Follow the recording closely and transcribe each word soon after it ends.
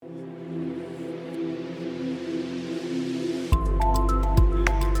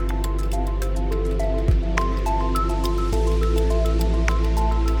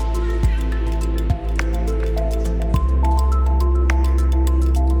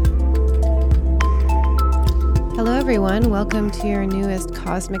everyone. Welcome to your newest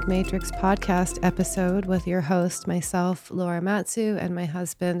Cosmic Matrix podcast episode with your host, myself, Laura Matsu, and my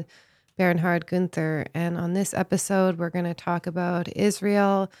husband, Bernhard Gunther. And on this episode, we're going to talk about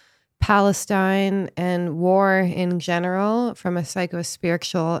Israel, Palestine, and war in general from a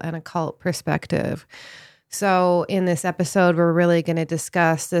psychospiritual and occult perspective. So in this episode, we're really going to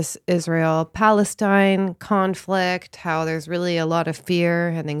discuss this Israel-Palestine conflict, how there's really a lot of fear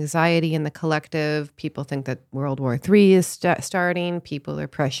and anxiety in the collective. People think that World War III is starting. People are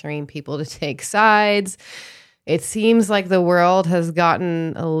pressuring people to take sides. It seems like the world has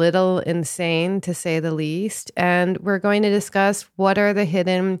gotten a little insane, to say the least. And we're going to discuss what are the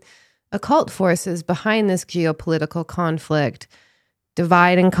hidden occult forces behind this geopolitical conflict.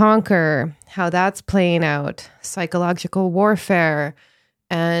 Divide and conquer, how that's playing out, psychological warfare,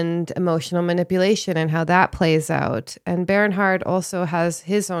 and emotional manipulation, and how that plays out. And Bernhard also has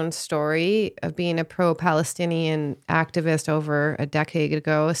his own story of being a pro-Palestinian activist over a decade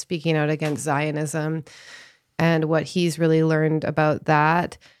ago, speaking out against Zionism, and what he's really learned about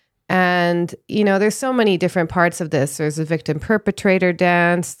that. And, you know, there's so many different parts of this. There's a victim-perpetrator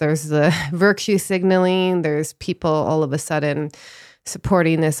dance, there's the virtue signaling, there's people all of a sudden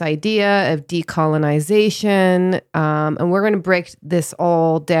supporting this idea of decolonization. And we're going to break this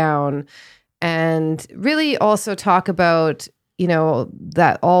all down and really also talk about, you know,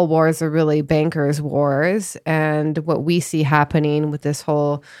 that all wars are really bankers' wars and what we see happening with this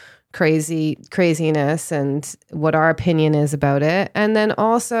whole craziness and what our opinion is about it. And then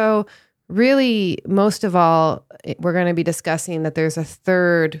also, really, most of all, we're going to be discussing that there's a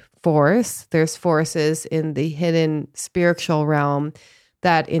third force. There's forces in the hidden spiritual realm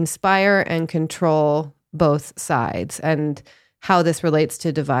that inspire and control both sides, and how this relates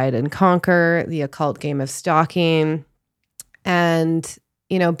to divide and conquer, the occult game of stalking. And,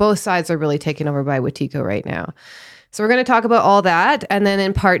 you know, both sides are really taken over by Wetiko right now. So we're going to talk about all that. And then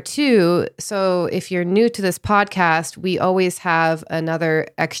in part two, so if you're new to this podcast, we always have another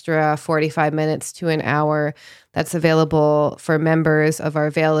extra 45 minutes to an hour that's available for members of our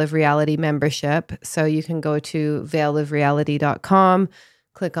Veil of Reality membership. So you can go to veilofreality.com,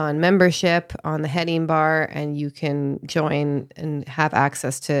 click on membership on the heading bar, and you can join and have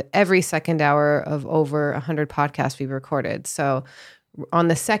access to every second hour of over 100 podcasts we've recorded. So on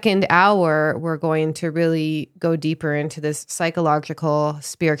the second hour, we're going to really go deeper into this psychological,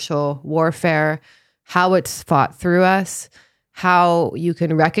 spiritual warfare, how it's fought through us, how you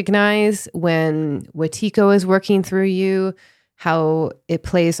can recognize when Wetiko is working through you, how it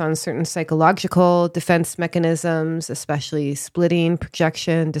plays on certain psychological defense mechanisms, especially splitting,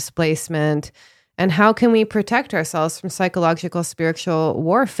 projection, displacement, and how can we protect ourselves from psychological, spiritual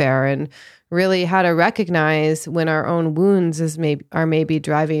warfare, and really how to recognize when our own wounds are maybe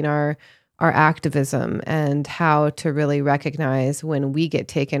driving our activism, and how to really recognize when we get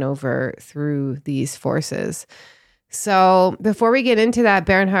taken over through these forces. So before we get into that,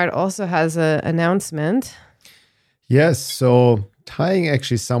 Bernhard also has an announcement. Yes, so tying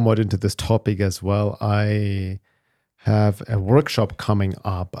actually somewhat into this topic as well, I have a workshop coming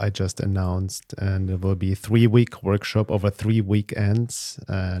up, I just announced, and it will be a 3-week workshop over 3 weekends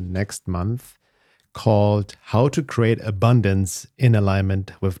next month, called How to Create Abundance in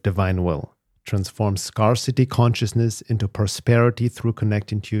Alignment with Divine Will. Transform scarcity consciousness into prosperity through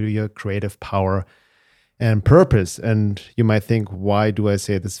connecting to your creative power and purpose. And you might think, why do I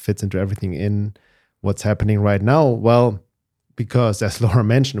say this fits into everything in what's happening right now? Well, because as Laura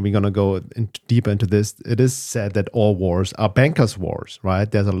mentioned, we're going to go deeper into this. It is said that all wars are bankers' wars,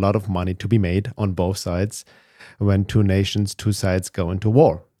 right? There's a lot of money to be made on both sides when two sides go into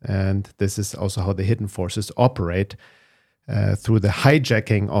war. And this is also how the hidden forces operate through the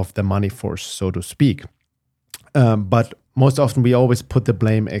hijacking of the money force, so to speak. But most often we always put the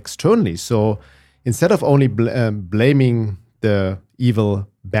blame externally. So instead of only blaming the evil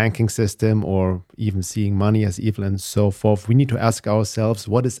banking system or even seeing money as evil and so forth, we need to ask ourselves,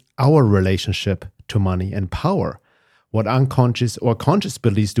 what is our relationship to money and power? What unconscious or conscious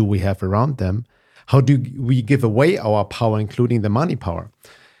beliefs do we have around them? How do we give away our power, including the money power?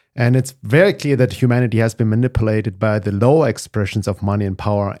 And it's very clear that humanity has been manipulated by the lower expressions of money and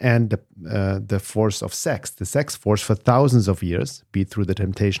power and the force of sex, the sex force, for thousands of years, be it through the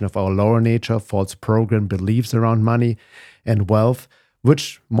temptation of our lower nature, false programmed beliefs around money and wealth,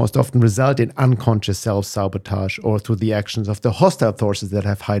 which most often result in unconscious self-sabotage, or through the actions of the hostile forces that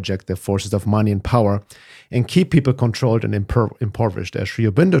have hijacked the forces of money and power and keep people controlled and impoverished, as Sri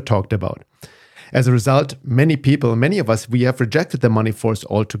Aurobindo talked about. As a result, many of us, we have rejected the money force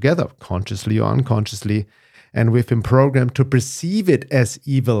altogether, consciously or unconsciously, and we've been programmed to perceive it as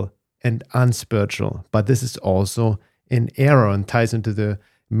evil and unspiritual. But this is also in error and ties into the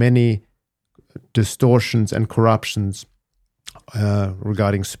many distortions and corruptions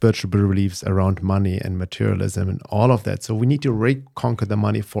regarding spiritual beliefs around money and materialism and all of that. So we need to reconquer the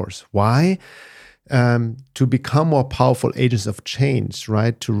money force. Why? To become more powerful agents of change,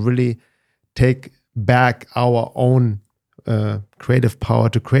 right? To really take back our own creative power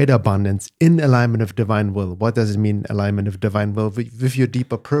to create abundance in alignment with divine will. What does it mean, alignment with divine will? With your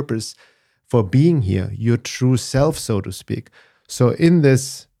deeper purpose for being here, your true self, so to speak. So in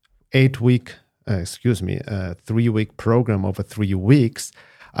this 3-week program over 3 weeks,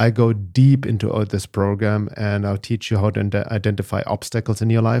 I go deep into this program, and I'll teach you how to identify obstacles in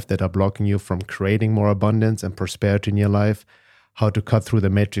your life that are blocking you from creating more abundance and prosperity in your life, how to cut through the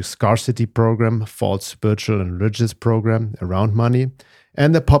matrix scarcity program, false spiritual and religious program around money,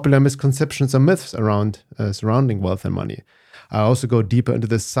 and the popular misconceptions and myths around surrounding wealth and money. I also go deeper into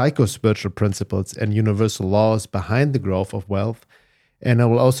the psychospiritual principles and universal laws behind the growth of wealth. And I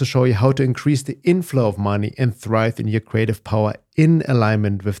will also show you how to increase the inflow of money and thrive in your creative power in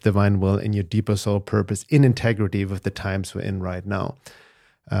alignment with divine will and your deeper soul purpose, in integrity with the times we're in right now.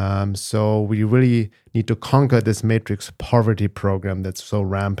 So we really need to conquer this matrix poverty program that's so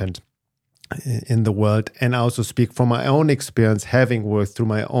rampant in the world. And I also speak from my own experience, having worked through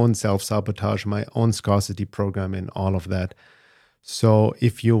my own self-sabotage, my own scarcity program and all of that. So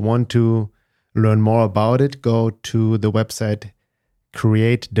if you want to learn more about it, go to the website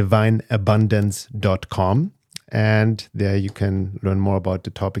createdivineabundance.com, and there you can learn more about the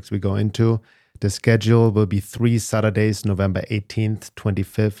topics we go into. The schedule will be 3 Saturdays, November 18th,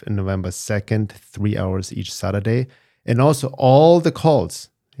 25th, and November 2nd, 3 hours each Saturday. And also all the calls,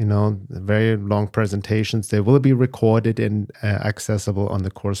 very long presentations, they will be recorded and accessible on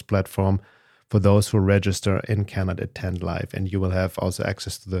the course platform for those who register and cannot attend live. And you will have also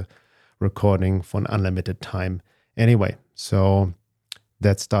access to the recording for an unlimited time anyway. So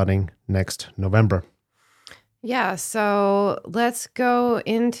that's starting next November. Yeah, so let's go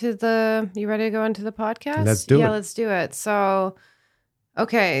into you ready to go into the podcast? Let's do it. Yeah, let's do it. So,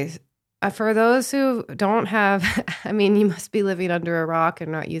 okay, for those who don't have, you must be living under a rock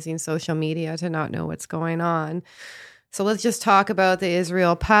and not using social media to not know what's going on. So let's just talk about the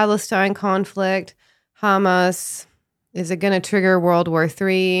Israel-Palestine conflict. Hamas, is it going to trigger World War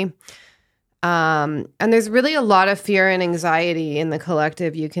III? And there's really a lot of fear and anxiety in the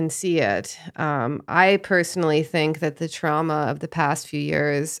collective. You can see it. I personally think that the trauma of the past few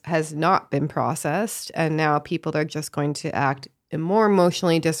years has not been processed, and now people are just going to act more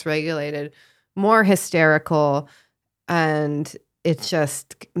emotionally dysregulated, more hysterical, and it's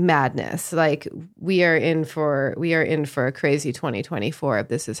just madness. Like we are in for a crazy 2024 if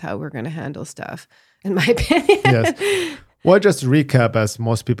this is how we're going to handle stuff, in my opinion. Yes. Well, just to recap, as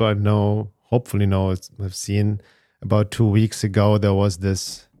most people hopefully have seen, about 2 weeks ago, there was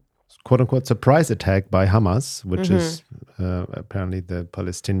this quote-unquote surprise attack by Hamas, which is apparently the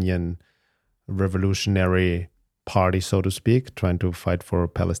Palestinian Revolutionary Party, so to speak, trying to fight for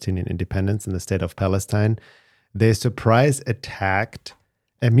Palestinian independence in the state of Palestine. They surprise attacked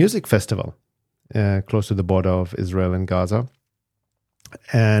a music festival close to the border of Israel and Gaza.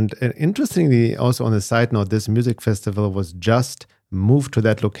 And interestingly, also on the side note, this music festival was just moved to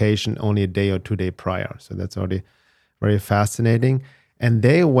that location only a day or 2 days prior. So that's already very fascinating. And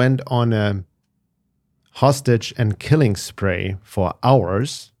they went on a hostage and killing spree for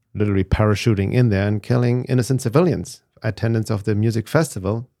hours, literally parachuting in there and killing innocent civilians, attendants of the music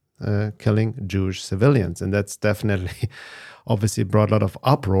festival, killing Jewish civilians. And that's definitely obviously brought a lot of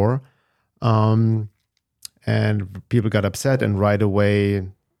uproar. And people got upset, and right away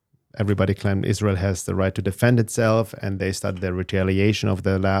everybody claimed Israel has the right to defend itself, and they started their retaliation of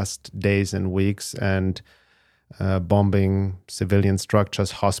the last days and weeks and bombing civilian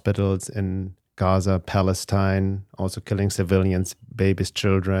structures, hospitals in Gaza, Palestine, also killing civilians, babies,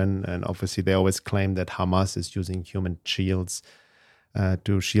 children. And obviously they always claim that Hamas is using human shields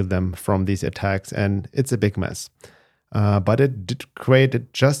to shield them from these attacks. And it's a big mess. But it did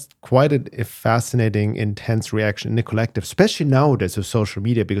create just quite a fascinating, intense reaction in the collective, especially nowadays with social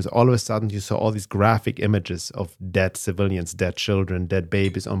media, because all of a sudden you saw all these graphic images of dead civilians, dead children, dead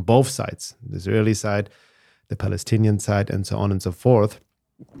babies on both sides, the Israeli side, the Palestinian side, and so on and so forth.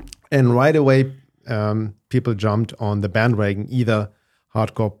 And right away, people jumped on the bandwagon, either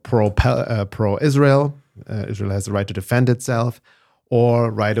hardcore pro-Israel, Israel has the right to defend itself,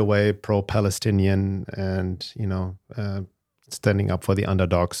 or right away pro-Palestinian and, standing up for the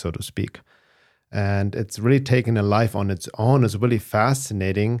underdog, so to speak. And it's really taken a life on its own. It's really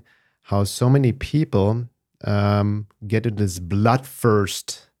fascinating how so many people get into this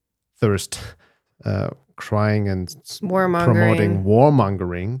bloodthirst thirst, crying and Warmongering. promoting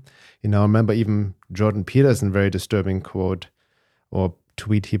warmongering. I remember even Jordan Peterson, very disturbing quote or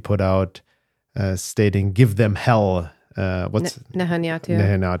tweet he put out stating, "Give them hell." What's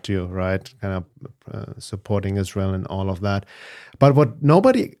Netanyahu, right? Kind of supporting Israel and all of that. But what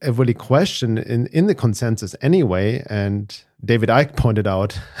nobody really questioned in the consensus anyway, and David Icke pointed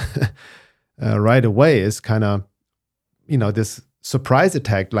out right away, is kind of, this surprise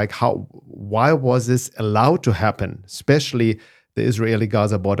attack, like why was this allowed to happen? Especially the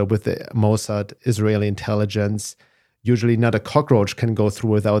Israeli-Gaza border with the Mossad, Israeli intelligence. Usually not a cockroach can go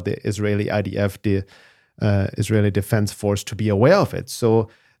through without the Israeli IDF, the Israeli Defense Force, to be aware of it. So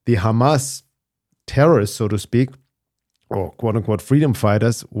the Hamas terrorists, so to speak, or quote-unquote freedom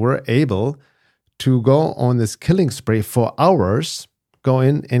fighters, were able to go on this killing spree for hours, go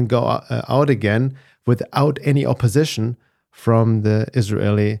in and go out again without any opposition from the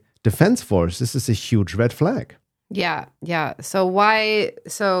Israeli Defense Force. This is a huge red flag. Yeah. So why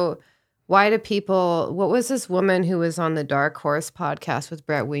do people, what was this woman who was on the Dark Horse podcast with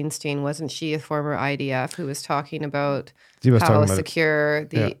Brett Weinstein? Wasn't she a former IDF who was talking about how secure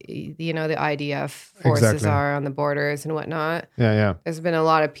the IDF forces are on the borders and whatnot? Yeah. There's been a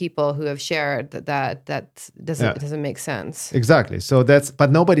lot of people who have shared that doesn't make sense. Exactly. So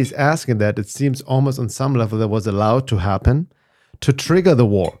but nobody's asking that. It seems almost on some level that was allowed to happen to trigger the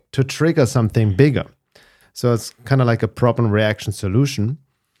war, to trigger something bigger. So it's kind of like a problem reaction solution.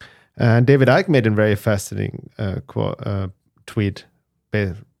 And David Icke made a very fascinating tweet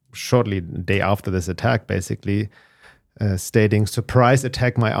shortly the day after this attack, basically stating, "Surprise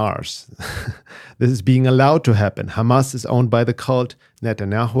attack my arse." This is being allowed to happen. Hamas is owned by the cult.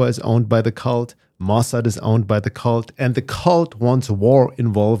 Netanyahu is owned by the cult. Mossad is owned by the cult. And the cult wants war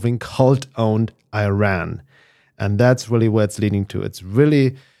involving cult-owned Iran. And that's really where it's leading to. It's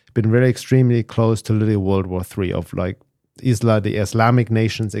really been really extremely close to literally World War III of like the Islamic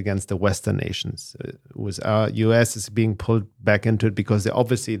nations against the Western nations. US is being pulled back into it because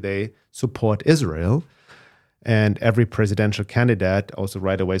they support Israel. And every presidential candidate also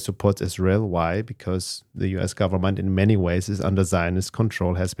right away supports Israel. Why? Because the US government in many ways is under Zionist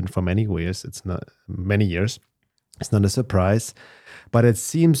control, has been for many years. It's not many years. It's not a surprise. But it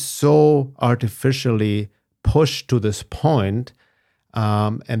seems so artificially pushed to this point.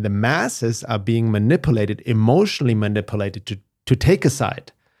 And the masses are being manipulated, emotionally manipulated to take a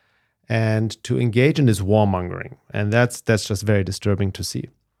side and to engage in this warmongering. And that's just very disturbing to see.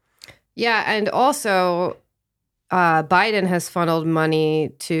 Yeah, and also Biden has funneled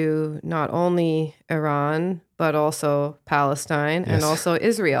money to not only Iran, but also Palestine and also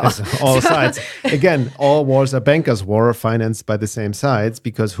Israel. Yes, all sides. Again, all wars are bankers' war, financed by the same sides,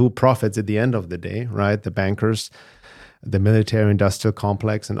 because who profits at the end of the day, right? The bankers, the military-industrial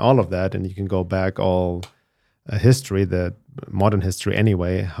complex, and all of that. And you can go back all history, the modern history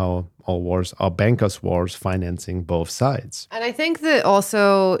anyway, how all wars are bankers' wars financing both sides. And I think the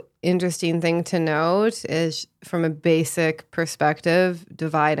also interesting thing to note is, from a basic perspective,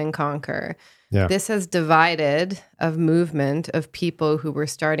 divide and conquer. Yeah. This has divided a movement of people who were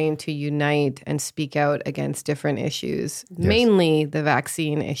starting to unite and speak out against different issues, mainly the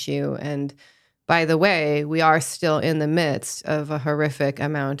vaccine issue. And by the way, we are still in the midst of a horrific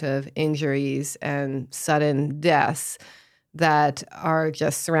amount of injuries and sudden deaths that are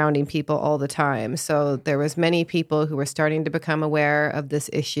just surrounding people all the time. So there was many people who were starting to become aware of this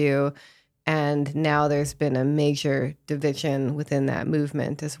issue, and now there's been a major division within that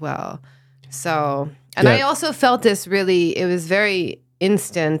movement as well. So, and I also felt this it was very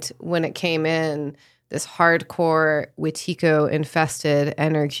instant when it came in, this hardcore Wetiko-infested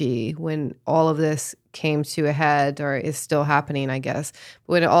energy when all of this came to a head, or is still happening, I guess.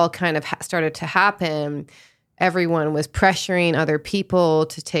 When it all kind of started to happen, everyone was pressuring other people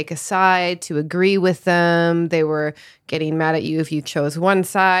to take a side, to agree with them. They were getting mad at you if you chose one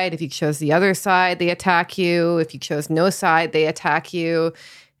side. If you chose the other side, they attack you. If you chose no side, they attack you.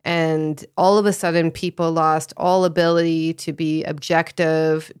 And all of a sudden, people lost all ability to be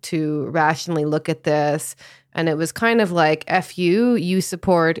objective, to rationally look at this. And it was kind of like, F you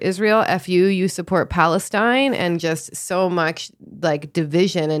support Israel, F you support Palestine, and just so much like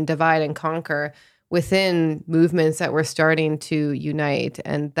division and divide and conquer within movements that were starting to unite.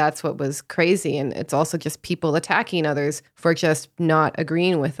 And that's what was crazy. And it's also just people attacking others for just not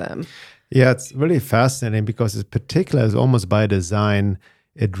agreeing with them. Yeah, it's really fascinating because it's particular, it's almost by design.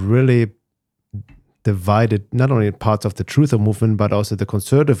 It really divided not only parts of the truther movement, but also the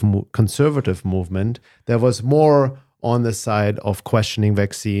conservative movement. There was more on the side of questioning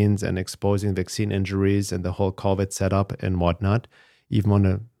vaccines and exposing vaccine injuries and the whole COVID setup and whatnot, even on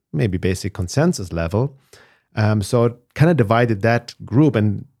the maybe basic consensus level. So it kind of divided that group,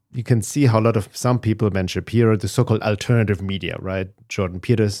 and you can see how some people, Ben Shapiro, the so-called alternative media, right? Jordan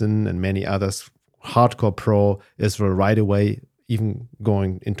Peterson and many others, hardcore pro-Israel right away, even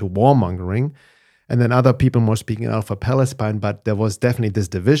going into warmongering. And then other people more speaking out for Palestine, but there was definitely this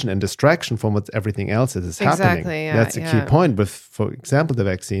division and distraction from what everything else that is happening. Yeah, that's a key point with, for example, the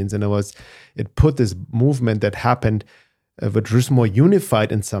vaccines. And it put this movement that happened, which was more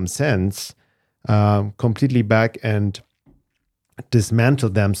unified in some sense, completely back and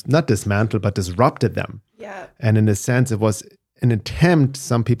dismantled them, not dismantled, but disrupted them. Yeah. And in a sense, it was an attempt,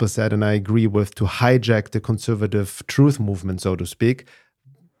 some people said, and I agree with, to hijack the conservative truth movement, so to speak.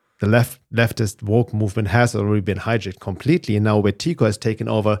 The leftist woke movement has already been hijacked completely, and now where Tico has taken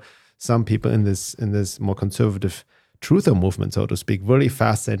over some people in this more conservative truther movement, so to speak. Really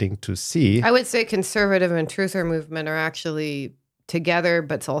fascinating to see. I would say conservative and truther movement are actually together,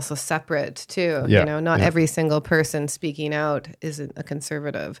 but it's also separate too. Yeah, not every single person speaking out isn't a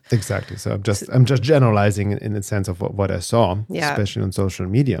conservative. Exactly. So I'm just generalizing in the sense of what I saw, especially on social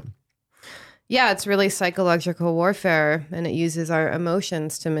media. Yeah, it's really psychological warfare, and it uses our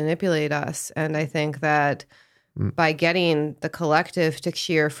emotions to manipulate us. And I think that by getting the collective to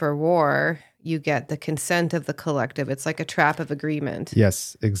cheer for war, you get the consent of the collective. It's like a trap of agreement.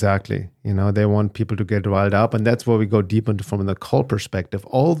 Yes, exactly. They want people to get riled up, and that's where we go deep into from an occult perspective.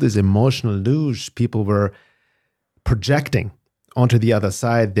 All this emotional luge people were projecting onto the other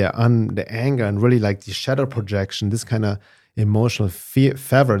side, the anger, and really like the shadow projection, this kind of emotional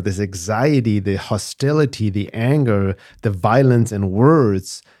fervor, this anxiety, the hostility, the anger, the violence and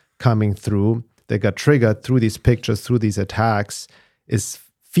words coming through that got triggered through these pictures, through these attacks,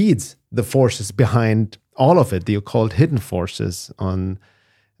 feeds the forces behind all of it, the occult hidden forces on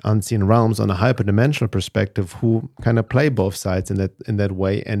unseen realms, on a hyperdimensional perspective, who kind of play both sides in that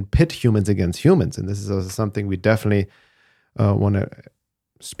way and pit humans against humans. And this is also something we definitely want to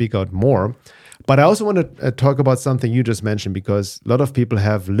speak out more. But I also want to talk about something you just mentioned, because a lot of people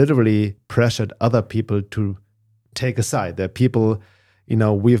have literally pressured other people to take a side. There are people,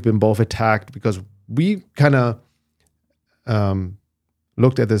 we've been both attacked because we kind of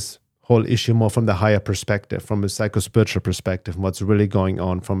looked at this whole issue more from the higher perspective, from a psychospiritual perspective, what's really going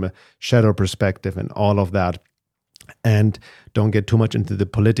on from a shadow perspective and all of that. And don't get too much into the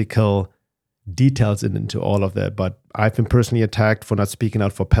political details and into all of that. But I've been personally attacked for not speaking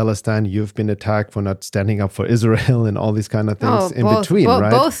out for Palestine. You've been attacked for not standing up for Israel and all these kind of things between,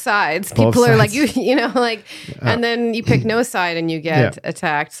 right? Both sides. People are like, and then you pick no side and you get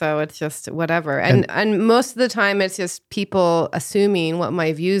attacked. So it's just whatever. And most of the time it's just people assuming what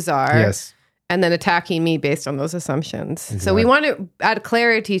my views are. Yes. And then attacking me based on those assumptions. Exactly. So we want to add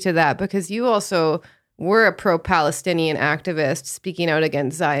clarity to that, because you also were a pro-Palestinian activist speaking out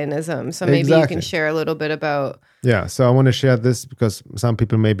against Zionism. So maybe you can share a little bit about... Yeah, so I want to share this because some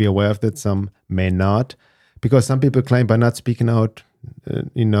people may be aware of it, some may not. Because some people claim by not speaking out,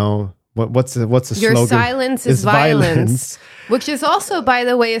 what's the slogan? Your silence is violence. Which is also, by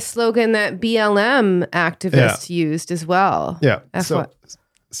the way, a slogan that BLM activists used as well. Yeah, so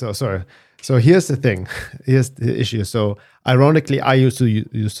sorry. So here's the thing. Here's the issue. So ironically, I used to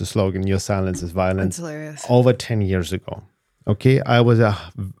use the slogan, "Your silence is violence," That's hilarious. over 10 years ago. Okay, I was a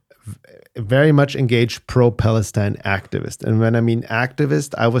very much engaged pro-Palestine activist. And when I mean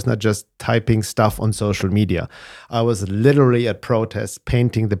activist, I was not just typing stuff on social media. I was literally at protests,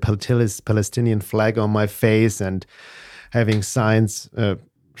 painting the Palestinian flag on my face and having signs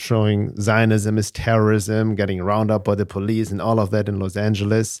showing Zionism is terrorism, getting rounded up by the police and all of that in Los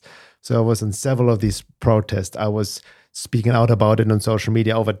Angeles. So I was in several of these protests. I was speaking out about it on social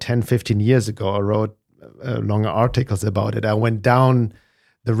media over 10, 15 years ago. I wrote longer articles about it. I went down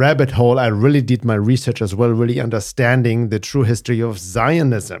the rabbit hole. I really did my research as well, really understanding the true history of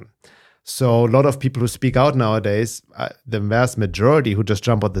Zionism. So a lot of people who speak out nowadays, the vast majority who just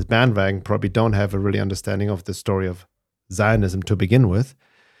jump on this bandwagon probably don't have a really understanding of the story of Zionism to begin with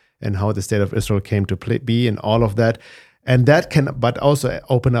and how the state of Israel came to be and all of that. And that can, but also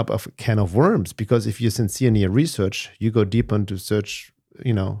open up a can of worms, because if you're sincere in your research, you go deep into search,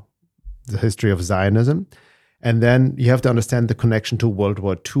 the history of Zionism. And then you have to understand the connection to World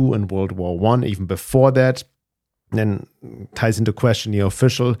War II and World War I, even before that. Then ties into question the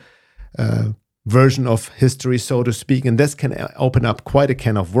official version of history, so to speak. And this can open up quite a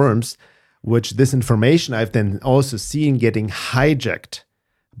can of worms, which this information I've then also seen getting hijacked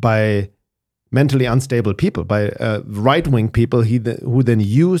by mentally unstable people, by right-wing people who then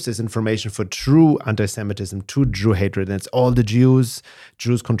use this information for true anti-Semitism, true Jew hatred. And it's all the Jews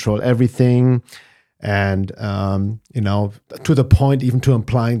control everything. And, to the point, even to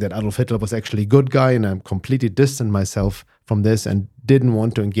implying that Adolf Hitler was actually a good guy, and I'm completely distant myself from this and didn't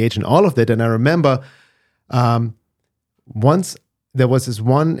want to engage in all of that. And I remember once there was this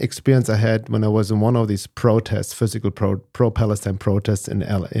one experience I had when I was in one of these protests, physical pro-Palestine protests in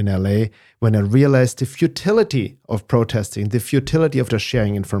LA, when I realized the futility of protesting, the futility of just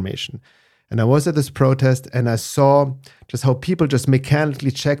sharing information. And I was at this protest and I saw just how people just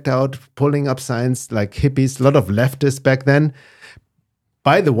mechanically checked out, pulling up signs like hippies, a lot of leftists back then.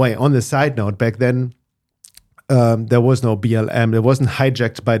 By the way, on the side note, back then, there was no BLM. It wasn't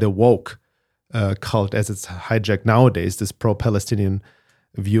hijacked by the woke cult as it's hijacked nowadays. This pro-Palestinian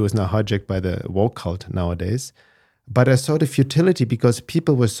view is now hijacked by the woke cult nowadays. But I saw the futility because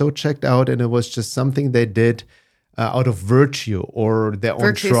people were so checked out and it was just something they did out of virtue or their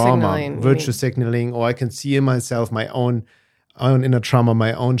own trauma, virtue signaling, or I can see in myself my own inner trauma,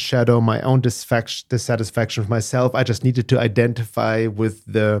 my own shadow, my own dissatisfaction with myself. I just needed to identify with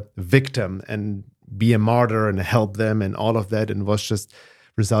the victim and be a martyr and help them and all of that, and was just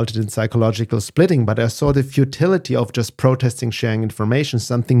resulted in psychological splitting. But I saw the futility of just protesting, sharing information.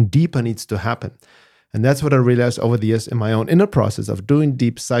 Something deeper needs to happen. And that's what I realized over the years in my own inner process of doing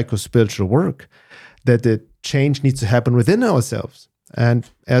deep psychospiritual work, that the change needs to happen within ourselves. And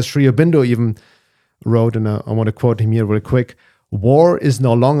as Sri Aurobindo even wrote, and I want to quote him here real quick, war is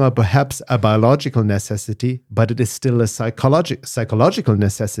no longer perhaps a biological necessity, but it is still a psychological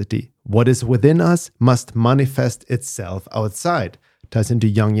necessity. What is within us must manifest itself outside. Ties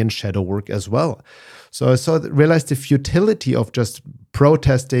into Jungian shadow work as well. So I realized the futility of just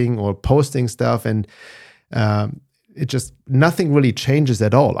protesting or posting stuff, and it just, nothing really changes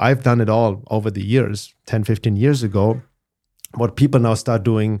at all. I've done it all over the years, 10, 15 years ago. What people now start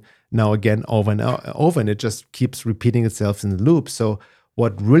doing now again over and over, and it just keeps repeating itself in the loop. So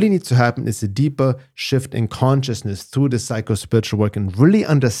what really needs to happen is a deeper shift in consciousness through the psychospiritual work, and really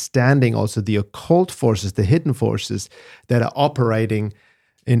understanding also the occult forces, the hidden forces that are operating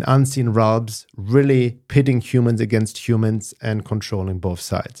in unseen realms, really pitting humans against humans and controlling both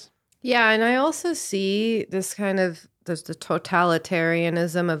sides. Yeah, and I also see this there's the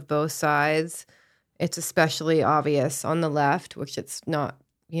totalitarianism of both sides. It's especially obvious on the left, which it's not,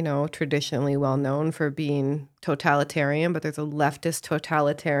 traditionally well known for being totalitarian, but there's a leftist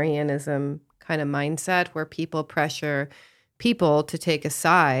totalitarianism kind of mindset where people pressure people to take a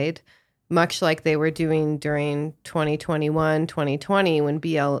side, much like they were doing during 2021, 2020, when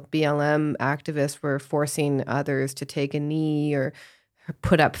BLM activists were forcing others to take a knee or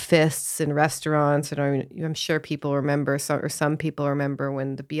put up fists in restaurants. And I'm sure people remember, some people remember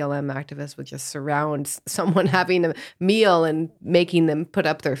when the BLM activists would just surround someone having a meal and making them put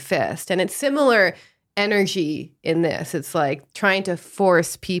up their fist. And it's similar energy in this. It's like trying to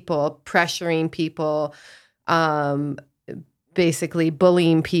force people, pressuring people, basically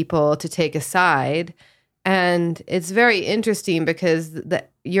bullying people to take a side. And it's very interesting because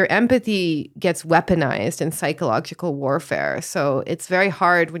your empathy gets weaponized in psychological warfare. So it's very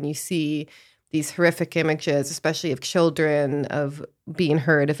hard when you see these horrific images, especially of children, of being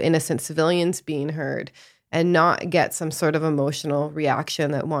hurt, of innocent civilians being hurt, and not get some sort of emotional reaction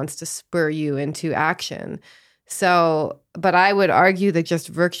that wants to spur you into action. So, but I would argue that just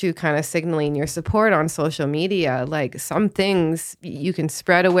virtue kind of signaling your support on social media, like some things you can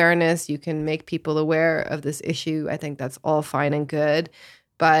spread awareness, you can make people aware of this issue. I think that's all fine and good.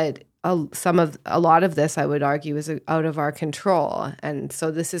 But a lot of this, I would argue, is out of our control. And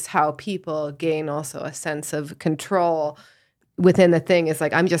so this is how people gain also a sense of control within the thing. Is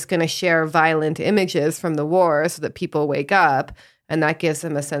like, I'm just going to share violent images from the war so that people wake up. And that gives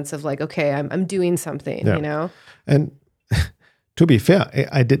them a sense of like, okay, I'm doing something, And to be fair,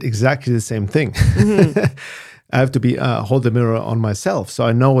 I did exactly the same thing. Mm-hmm. I have to hold the mirror on myself. So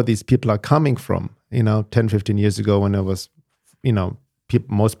I know where these people are coming from, 10, 15 years ago when I was,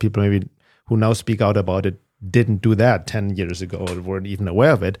 most people maybe who now speak out about it didn't do that 10 years ago or weren't even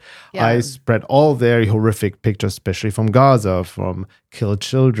aware of it. Yeah. I spread all very horrific pictures, especially from Gaza, from killed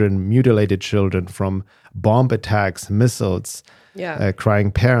children, mutilated children, from bomb attacks, missiles,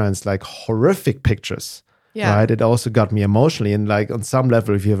 crying parents, like horrific pictures. Yeah. Right. It also got me emotionally. And like on some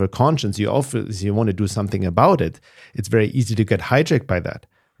level, if you have a conscience, you obviously want to do something about it. It's very easy to get hijacked by that.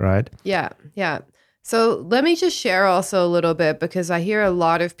 Right. Yeah. Yeah. So let me just share also a little bit, because I hear a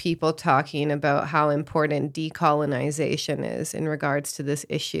lot of people talking about how important decolonization is in regards to this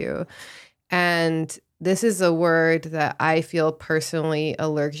issue. And this is a word that I feel personally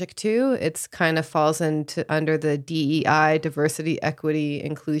allergic to. It's kind of falls under the DEI, Diversity, Equity,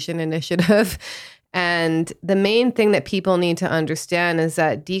 Inclusion Initiative. And the main thing that people need to understand is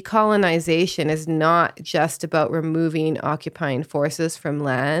that decolonization is not just about removing occupying forces from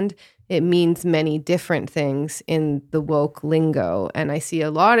land. It means many different things in the woke lingo. And I see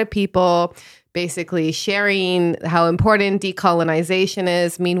a lot of people basically sharing how important decolonization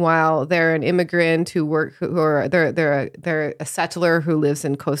is. Meanwhile, they're an immigrant they're a settler who lives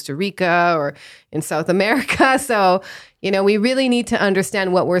in Costa Rica or in South America. So, we really need to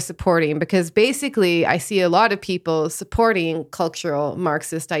understand what we're supporting, because basically I see a lot of people supporting cultural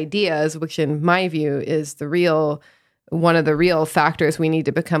Marxist ideas, which in my view is one of the real factors we need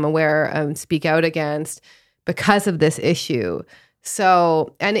to become aware and speak out against because of this issue.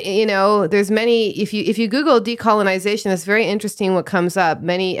 So, and there's many, if you Google decolonization, it's very interesting what comes up.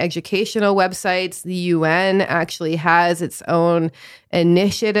 Many educational websites, the UN actually has its own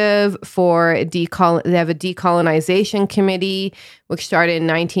initiative for they have a decolonization committee, which started in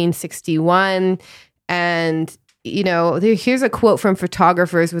 1961. And here's a quote from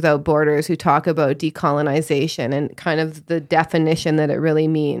Photographers Without Borders, who talk about decolonization and kind of the definition that it really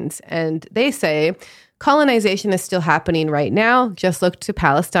means. And they say, colonization is still happening right now. Just look to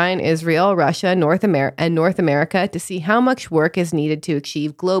Palestine, Israel, Russia, North America to see how much work is needed to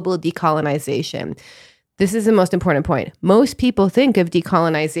achieve global decolonization. This is the most important point. Most people think of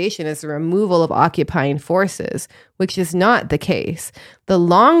decolonization as the removal of occupying forces, which is not the case. The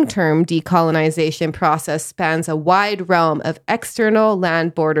long-term decolonization process spans a wide realm of external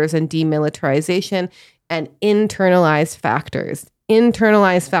land borders and demilitarization and internalized factors.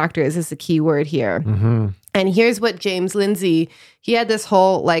 Internalized factors is the key word here. Mm-hmm. And here's what James Lindsay, he had this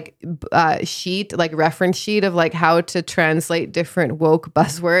whole sheet, reference sheet of how to translate different woke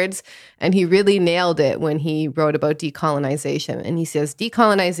buzzwords. And he really nailed it when he wrote about decolonization. And he says,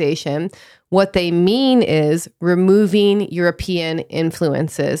 decolonization, what they mean is removing European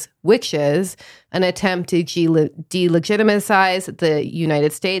influences, which is an attempt to delegitimize the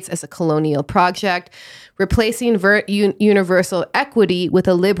United States as a colonial project, replacing universal equity with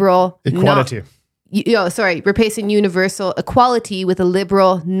a liberal equality. Replacing universal equality with a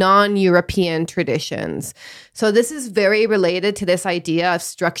liberal non-European traditions. So this is very related to this idea of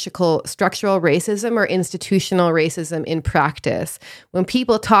structural racism or institutional racism in practice. When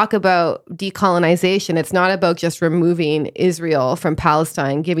people talk about decolonization, it's not about just removing Israel from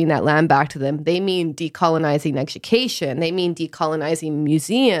Palestine, giving that land back to them. They mean decolonizing education. They mean decolonizing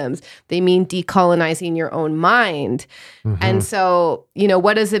museums. They mean decolonizing your own mind. Mm-hmm. And so,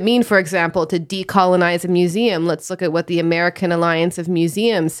 what does it mean, for example, to decolonize a museum? Let's look at what the American Alliance of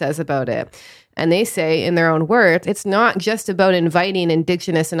Museums says about it. And they say, in their own words, it's not just about inviting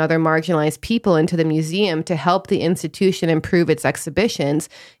Indigenous and other marginalized people into the museum to help the institution improve its exhibitions.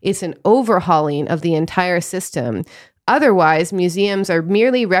 It's an overhauling of the entire system. Otherwise, museums are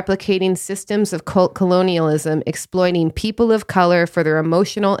merely replicating systems of colonialism, exploiting people of color for their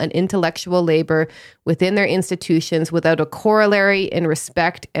emotional and intellectual labor within their institutions without a corollary in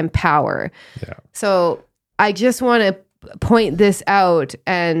respect and power. Yeah. So I just want to point this out.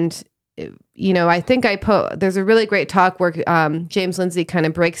 And I think there's a really great talk where James Lindsay kind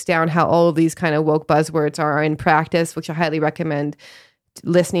of breaks down how all of these kind of woke buzzwords are in practice, which I highly recommend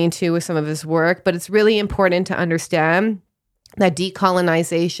listening to with some of his work. But it's really important to understand that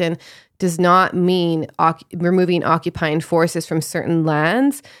decolonization does not mean removing occupying forces from certain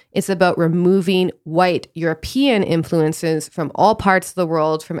lands. It's about removing white European influences from all parts of the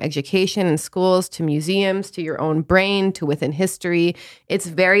world, from education and schools to museums, to your own brain, to within history. It's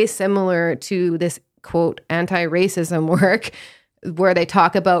very similar to this, quote, anti-racism work where they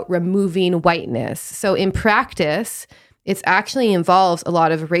talk about removing whiteness. So in practice, it actually involves a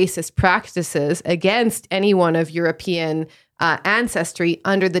lot of racist practices against anyone of European ancestry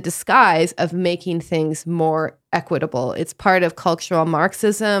under the disguise of making things more equitable. It's part of cultural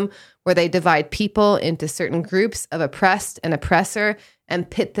Marxism, where they divide people into certain groups of oppressed and oppressor and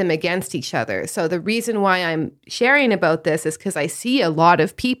pit them against each other. So the reason why I'm sharing about this is because I see a lot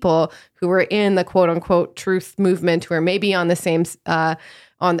of people who are in the quote unquote truth movement who are maybe on the same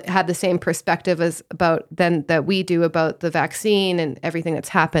have the same perspective that we do about the vaccine and everything that's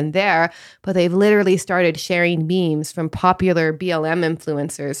happened there, but they've literally started sharing memes from popular BLM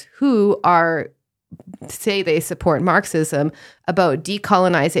influencers who say they support Marxism about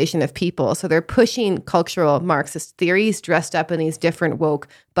decolonization of people. So they're pushing cultural Marxist theories dressed up in these different woke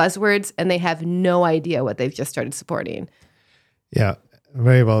buzzwords, and they have no idea what they've just started supporting. Yeah,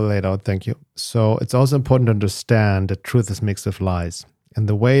 very well laid out. Thank you. So it's also important to understand that truth is mixed with lies. And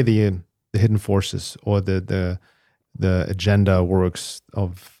the way the hidden forces or the agenda works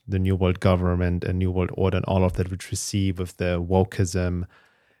of the New World Government and New World Order and all of that, which we see with the wokeism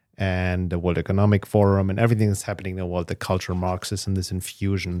and the World Economic Forum and everything that's happening in the world, the cultural Marxism, this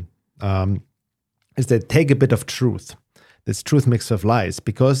infusion, is they take a bit of truth, this truth mixed with lies,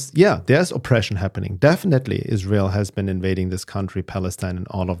 because, yeah, there's oppression happening. Definitely, Israel has been invading this country, Palestine, and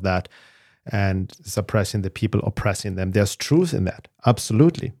all of that, and suppressing the people, oppressing them. There's truth in that,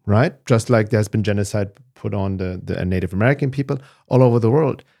 absolutely, right? Just like there's been genocide put on the Native American people all over the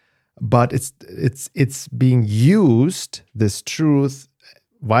world. But it's being used, this truth,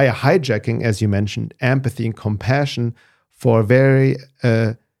 via hijacking, as you mentioned, empathy and compassion for a very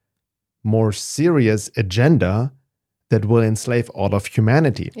more serious agenda that will enslave all of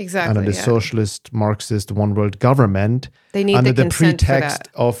humanity. Exactly. Under the socialist, Marxist, one world government, they need under the pretext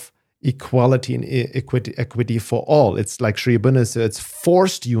of equality and equity for all. It's like Sri Aurobindo said, it's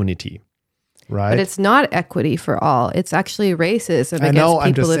forced unity. Right. But it's not equity for all. It's actually racism against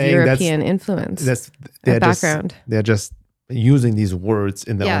people of European influence and background. They're just using these words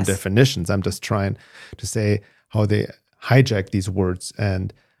in their own definitions. I'm just trying to say how they hijack these words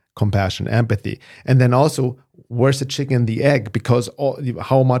and compassion, empathy. And then also, where's the chicken and the egg? Because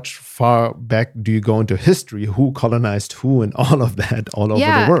how much far back do you go into history? Who colonized who and all of that all over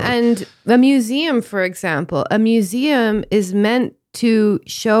the world? Yeah, and a museum, for example, a museum is meant to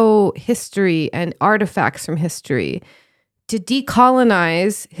show history and artifacts from history. To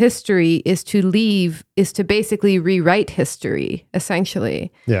decolonize history is to basically rewrite history,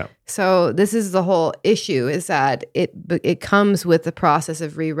 essentially. Yeah. So this is the whole issue, is that it comes with the process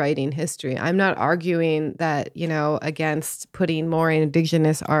of rewriting history. I'm not arguing that, against putting more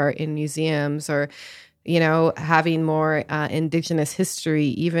indigenous art in museums or, having more indigenous history,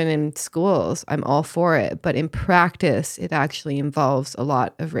 even in schools. I'm all for it. But in practice, it actually involves a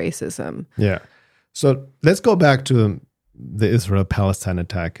lot of racism. Yeah. So let's go back to the Israel-Palestine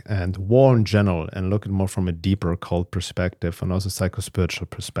attack and war in general and look at more from a deeper occult perspective and also psychospiritual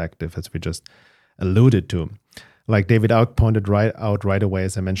perspective, as we just alluded to. Like David Icke pointed out right away,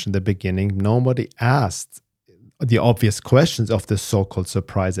 as I mentioned at the beginning, nobody asked the obvious questions of this so-called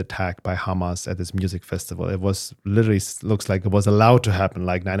surprise attack by Hamas at this music festival. It was literally, looks like it was allowed to happen,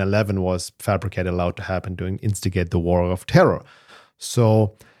 like 9/11 was fabricated, allowed to happen to instigate the war of terror.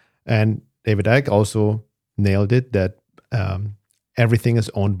 So, and David Icke also nailed it that everything is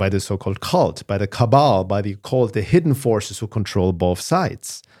owned by the so-called cult, by the cabal, by the occult, the hidden forces who control both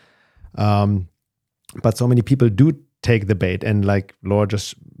sides. But so many people do take the bait, and like Laura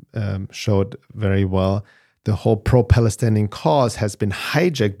just showed very well, the whole pro-Palestinian cause has been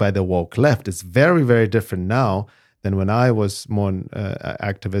hijacked by the woke left. It's very, very different now than when I was more an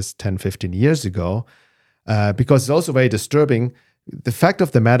activist 10, 15 years ago, because it's also very disturbing. The fact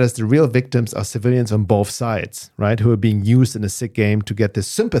of the matter is the real victims are civilians on both sides, right, who are being used in a sick game to get the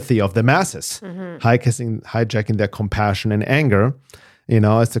sympathy of the masses, hijacking their compassion and anger,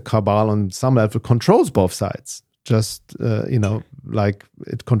 as the cabal on some level controls both sides. Just, like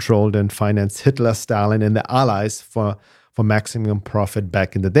it controlled and financed Hitler, Stalin, and the allies for maximum profit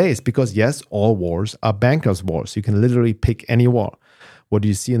back in the days. Because, yes, all wars are bankers' wars. You can literally pick any war. What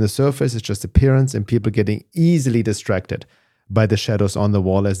you see on the surface is just appearance and people getting easily distracted by the shadows on the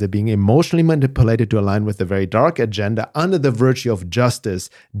wall as they're being emotionally manipulated to align with a very dark agenda under the virtue of justice,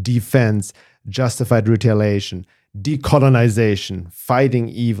 defense, justified retaliation, decolonization, fighting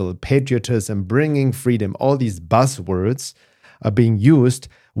evil, patriotism, bringing freedom. All these buzzwords are being used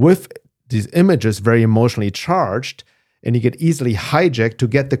with these images very emotionally charged, and you get easily hijacked to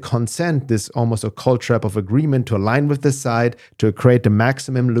get the consent, this almost occult trap of agreement to align with the side, to create the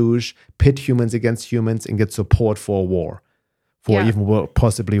maximum luge, pit humans against humans, and get support for a war, for even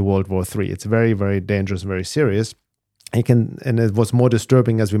possibly World War III. It's very, very dangerous and very serious. And it was more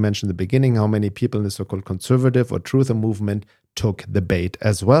disturbing, as we mentioned in the beginning, how many people in the so-called conservative or truther movement took the bait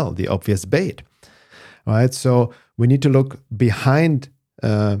as well, the obvious bait. All right, so we need to look behind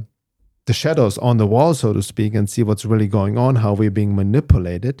the shadows on the wall, so to speak, and see what's really going on, how we're being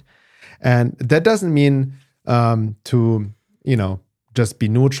manipulated. And that doesn't mean to, just be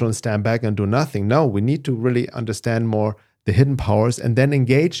neutral and stand back and do nothing. No, we need to really understand more the hidden powers and then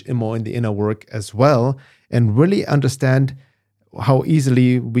engage more in the inner work as well, and really understand how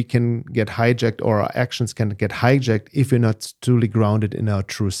easily we can get hijacked, or our actions can get hijacked, if we're not truly grounded in our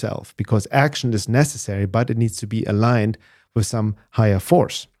true self. Because action is necessary, but it needs to be aligned with some higher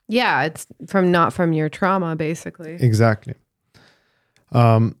force. Yeah, it's not from your trauma, basically. Exactly.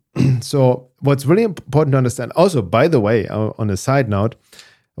 So what's really important to understand, also, by the way, on a side note,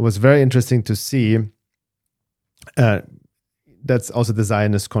 it was very interesting to see that's also the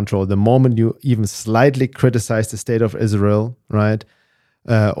Zionist control. The moment you even slightly criticize the state of Israel, right,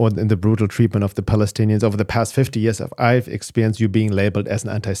 or in the brutal treatment of the Palestinians over the past 50 years, I've experienced you being labeled as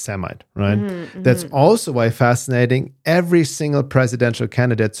an anti-Semite, right? That's also why fascinating. Every single presidential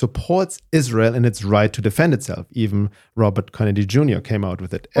candidate supports Israel in its right to defend itself. Even Robert Kennedy Jr. came out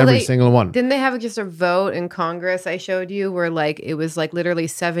with it. Every single one. Didn't they have just a vote in Congress I showed you where it was literally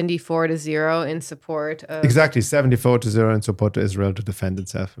 74-0 in support of... Exactly, 74-0 in support to Israel to defend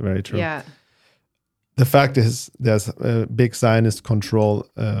itself. Very true. Yeah. The fact is, there's a big Zionist control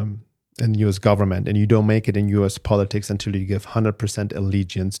in the U.S. government, and you don't make it in U.S. politics until you give 100%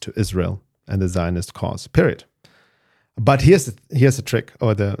 allegiance to Israel and the Zionist cause, period. But here's the trick,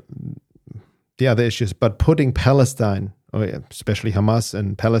 or the other issues. But putting Palestine, or especially Hamas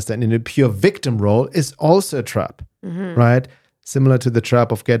and Palestine, in a pure victim role is also a trap, right? Similar to the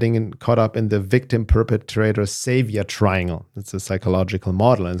trap of getting caught up in the victim-perpetrator-savior triangle. It's a psychological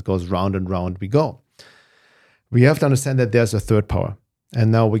model, and it goes round and round we go. We have to understand that there's a third power.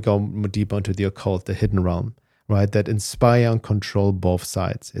 And now we go deeper into the occult, the hidden realm, right? That inspire and control both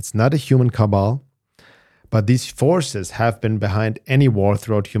sides. It's not a human cabal, but these forces have been behind any war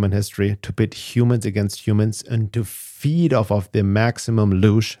throughout human history to pit humans against humans and to feed off of the maximum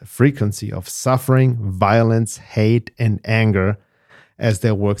louche frequency of suffering, violence, hate, and anger as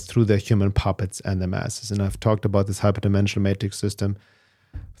they work through their human puppets and the masses. And I've talked about this hyperdimensional matrix system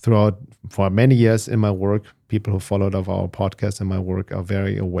for many years in my work. People who followed of our podcast and my work are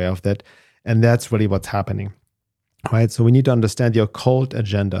very aware of that. And that's really what's happening, right? So we need to understand the occult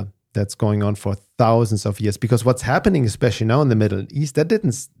agenda that's going on for thousands of years, because what's happening, especially now in the Middle East, that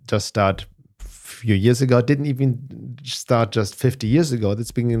didn't just start a few years ago. It didn't even start just 50 years ago.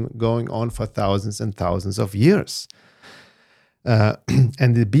 That's been going on for thousands and thousands of years.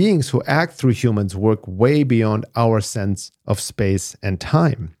 And the beings who act through humans work way beyond our sense of space and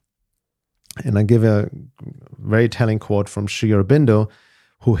time. And I give a very telling quote from Sri Aurobindo,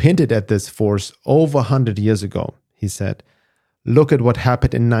 who hinted at this force over 100 years ago. He said, "Look at what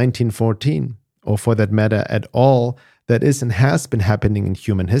happened in 1914, or for that matter at all that is and has been happening in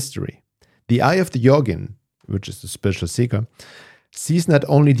human history. The eye of the yogin," which is the spiritual seeker, "sees not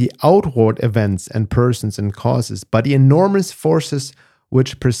only the outward events and persons and causes, but the enormous forces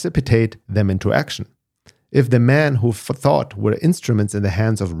which precipitate them into action. If the men who thought were instruments in the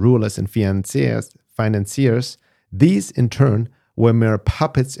hands of rulers and financiers, these in turn were mere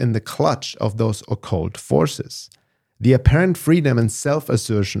puppets in the clutch of those occult forces. The apparent freedom and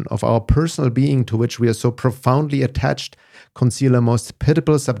self-assertion of our personal being, to which we are so profoundly attached, conceal a most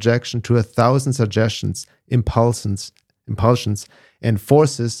pitiable subjection to 1,000 suggestions, impulsions, and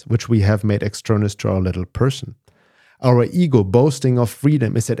forces which we have made extraneous to our little person. Our ego, boasting of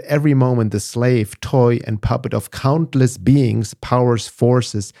freedom, is at every moment the slave, toy, and puppet of countless beings, powers,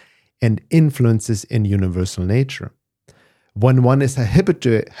 forces, and influences in universal nature. When one is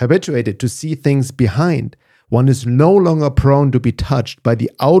habituated to see things behind, one is no longer prone to be touched by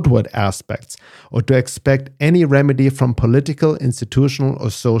the outward aspects or to expect any remedy from political, institutional, or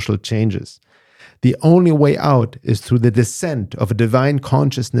social changes. The only way out is through the descent of a divine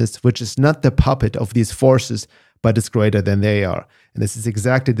consciousness which is not the puppet of these forces, but is greater than they are." And this is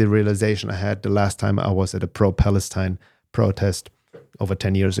exactly the realization I had the last time I was at a pro-Palestine protest over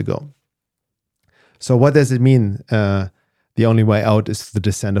 10 years ago. So what does it mean? The only way out is the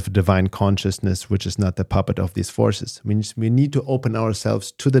descent of a divine consciousness, which is not the puppet of these forces. We need to open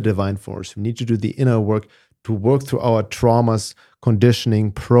ourselves to the divine force. We need to do the inner work to work through our traumas,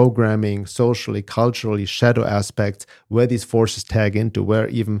 conditioning, programming, socially, culturally, shadow aspects, where these forces tag into, where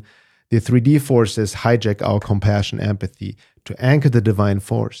even the 3D forces hijack our compassion, empathy, to anchor the divine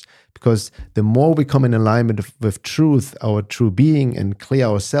force. Because the more we come in alignment with truth, our true being, and clear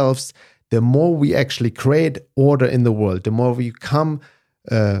ourselves, the more we actually create order in the world, the more we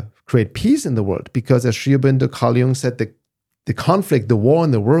create peace in the world. Because as Sri Aurobindo Carl Jung said, the conflict, the war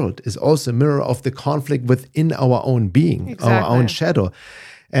in the world is also a mirror of the conflict within our own being, exactly. Our own shadow.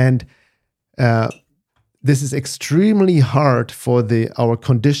 And this is extremely hard for our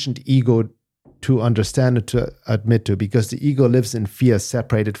conditioned ego to understand and to admit to, because the ego lives in fear,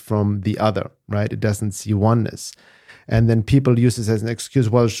 separated from the other, right? It doesn't see oneness. And then people use this as an excuse.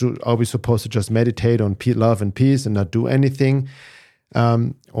 Well, are we supposed to just meditate on love and peace and not do anything?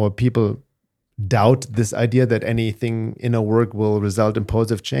 Or people doubt this idea that anything inner work will result in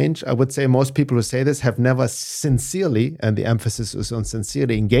positive change. I would say most people who say this have never sincerely, and the emphasis is on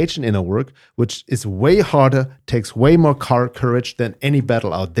sincerely, engaged in inner work, which is way harder, takes way more courage than any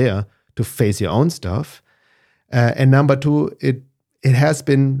battle out there to face your own stuff. And number two, it has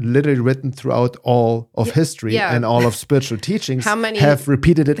been literally written throughout all of history and all of spiritual teachings. How many have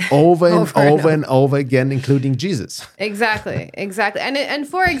repeated it over and over again, including Jesus. Exactly. And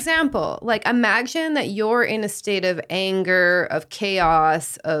for example, like imagine that you're in a state of anger, of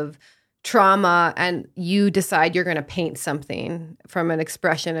chaos, of trauma, and you decide you're going to paint something from an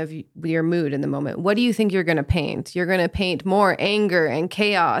expression of your mood in the moment. What do you think you're going to paint? You're going to paint more anger and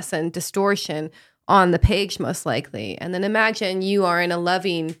chaos and distortion on the page, most likely. And then imagine you are in a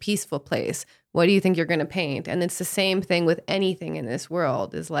loving, peaceful place. What do you think you're going to paint? And it's the same thing with anything in this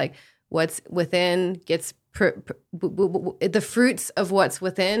world, is like what's within gets the fruits of what's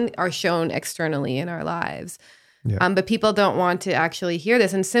within are shown externally in our lives. Yeah. But people don't want to actually hear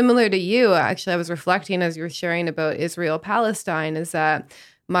this. And similar to you, actually, I was reflecting as you were sharing about Israel, Palestine, is that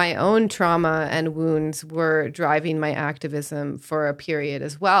my own trauma and wounds were driving my activism for a period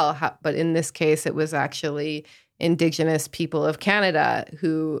as well. But in this case, it was actually Indigenous people of Canada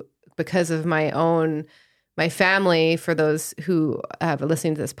who, because of my family, for those who have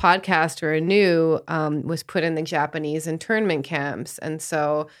listened to this podcast or are new, was put in the Japanese internment camps. And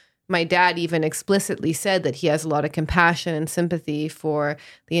so my dad even explicitly said that he has a lot of compassion and sympathy for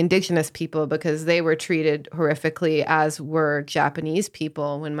the Indigenous people because they were treated horrifically, as were Japanese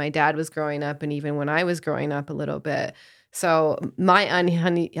people when my dad was growing up and even when I was growing up a little bit. So my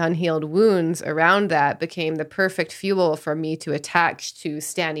unhealed wounds around that became the perfect fuel for me to attach to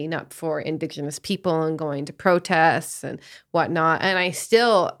standing up for Indigenous people and going to protests and whatnot. And I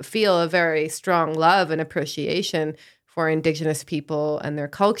still feel a very strong love and appreciation for Indigenous people and their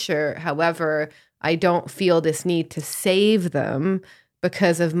culture. However, I don't feel this need to save them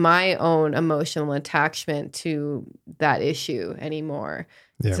because of my own emotional attachment to that issue anymore.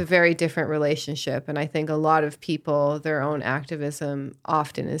 Yeah. It's a very different relationship. And I think a lot of people, their own activism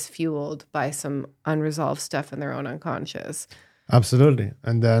often is fueled by some unresolved stuff in their own unconscious. Absolutely.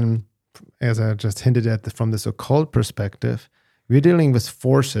 And then, as I just hinted at, from this occult perspective, we're dealing with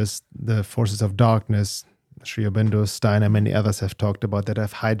forces, the forces of darkness. Sri Aurobindo, Steiner, and many others have talked about that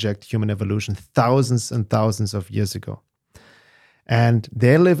have hijacked human evolution thousands and thousands of years ago. And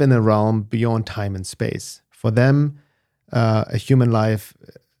they live in a realm beyond time and space. For them, a human life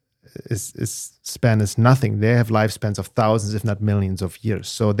span is nothing. They have lifespans of thousands, if not millions of years.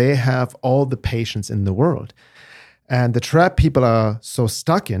 So they have all the patience in the world. And the trap people are so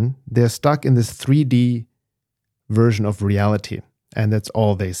stuck in, they're stuck in this 3D version of reality. And that's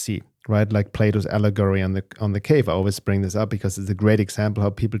all they see. Right, like Plato's allegory on the cave. I always bring this up because it's a great example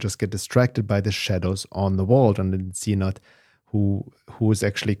how people just get distracted by the shadows on the wall and then see not who is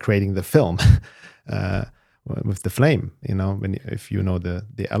actually creating the film with the flame. You know, if you know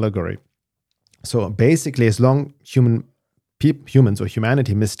the allegory. So basically, as long humans or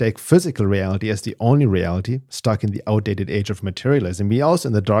humanity mistake physical reality as the only reality, stuck in the outdated age of materialism, we also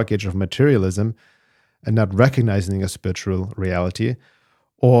in the dark age of materialism, and not recognizing a spiritual reality.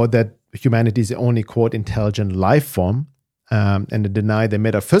 Or that humanity is the only, quote, intelligent life form, and to deny the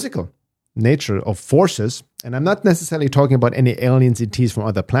metaphysical nature of forces. And I'm not necessarily talking about any alien entities from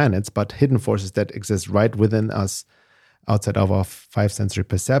other planets, but hidden forces that exist right within us, outside of our five sensory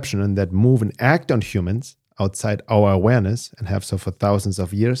perception, and that move and act on humans outside our awareness and have so for thousands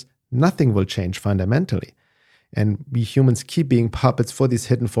of years. Nothing will change fundamentally. And we humans keep being puppets for these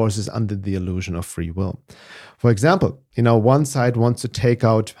hidden forces under the illusion of free will. For example, one side wants to take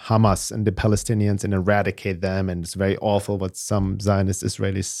out Hamas and the Palestinians and eradicate them. And it's very awful what some Zionist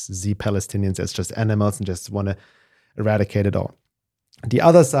Israelis see Palestinians as just animals and just want to eradicate it all. The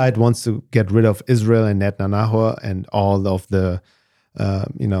other side wants to get rid of Israel and Netanyahu and all of the,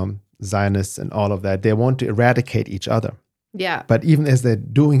 Zionists and all of that. They want to eradicate each other. Yeah. But even as they're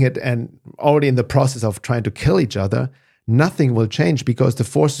doing it and already in the process of trying to kill each other, nothing will change because the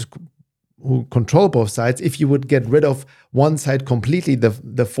forces who control both sides, if you would get rid of one side completely,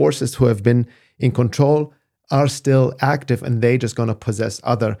 the forces who have been in control are still active and they're just going to possess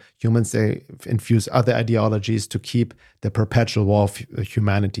other humans. They infuse other ideologies to keep the perpetual war of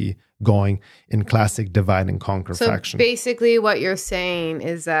humanity going in classic divide and conquer faction. So basically what you're saying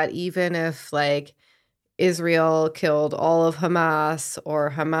is that even if Israel killed all of Hamas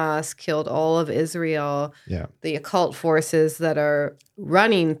or Hamas killed all of Israel, the occult forces that are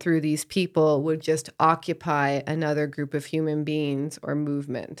running through these people would just occupy another group of human beings or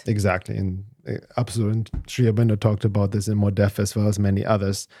movement. Exactly. And absolutely. Sri Aurobindo talked about this in more depth as well as many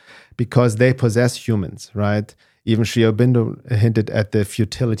others because they possess humans, right? Even Sri Aurobindo hinted at the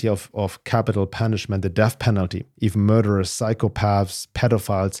futility of capital punishment, the death penalty. Even murderers, psychopaths,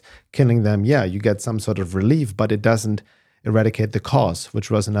 pedophiles, killing them, you get some sort of relief, but it doesn't eradicate the cause, which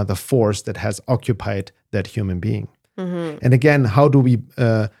was another force that has occupied that human being. And again, how do we,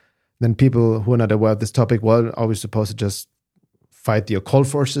 then people who are not aware of this topic, well, are we supposed to just fight the occult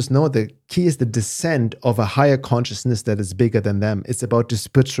forces? No, the key is the descent of a higher consciousness that is bigger than them. It's about the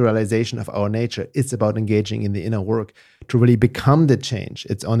spiritualization of our nature. It's about engaging in the inner work to really become the change.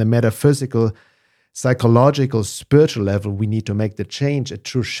 It's on a metaphysical, psychological, spiritual level, we need to make the change, a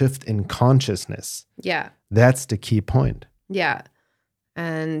true shift in consciousness. Yeah. That's the key point. Yeah.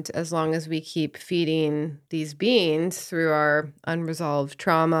 And as long as we keep feeding these beings through our unresolved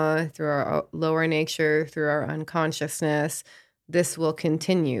trauma, through our lower nature, through our unconsciousness, this will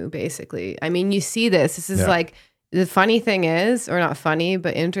continue, basically. I mean, you see this. This is like, the funny thing is, or not funny,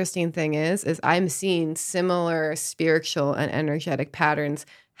 but interesting thing is I'm seeing similar spiritual and energetic patterns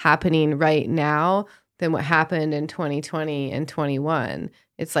happening right now than what happened in 2020 and 21.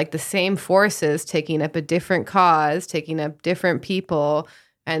 It's like the same forces taking up a different cause, taking up different people,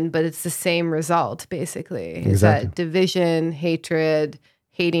 but it's the same result, basically. Exactly. Is that division, hatred,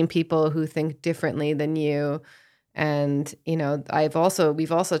 hating people who think differently than you. And, you know,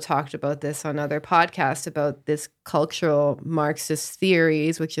 we've also talked about this on other podcasts about this cultural Marxist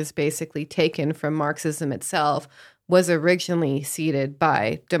theories, which is basically taken from Marxism itself, was originally seeded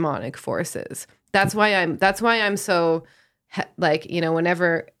by demonic forces. That's why I'm so, like, you know,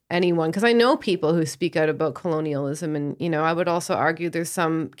 whenever anyone, because I know people who speak out about colonialism, and, you know, I would also argue there's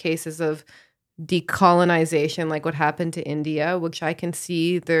some cases of decolonization, like what happened to India, which I can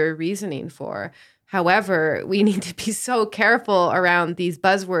see their reasoning for. However, we need to be so careful around these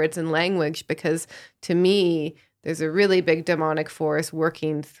buzzwords and language, because to me, there's a really big demonic force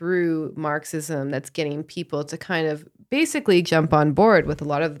working through Marxism that's getting people to kind of basically jump on board with a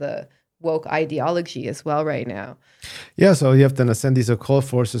lot of the woke ideology as well right now. Yeah, so you have to understand these occult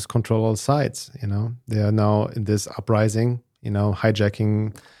forces control all sides, you know. They are now in this uprising, you know,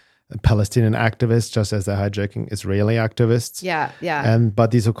 hijacking Palestinian activists just as they're hijacking Israeli activists. Yeah.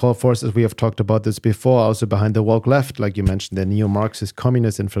 But these occult forces, we have talked about this before, also behind the woke left, like you mentioned, the neo-Marxist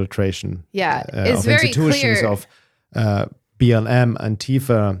communist infiltration. Yeah, it's of very institutions clear. Of BLM,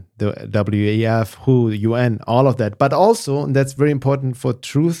 Antifa, the WEF, WHO, UN, all of that. But also, and that's very important for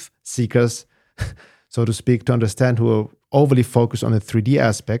truth seekers, so to speak, to understand, who are overly focused on the 3D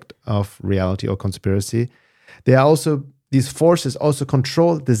aspect of reality or conspiracy. These forces also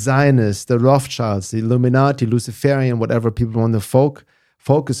control the Zionists, the Rothschilds, the Illuminati, Luciferian, whatever people want to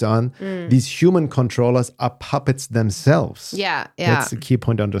focus on. These human controllers are puppets themselves. Yeah. That's the key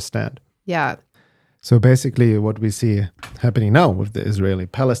point to understand. Yeah. So basically what we see happening now with the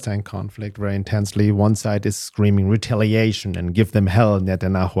Israeli-Palestine conflict very intensely, one side is screaming retaliation and give them hell,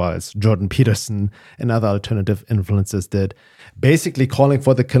 Netanyahu, as Jordan Peterson and other alternative influencers did, basically calling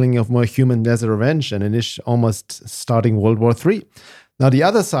for the killing of more humans as a revenge and almost starting World War III. Now the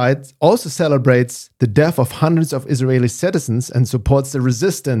other side also celebrates the death of hundreds of Israeli citizens and supports the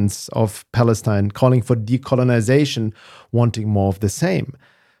resistance of Palestine, calling for decolonization, wanting more of the same.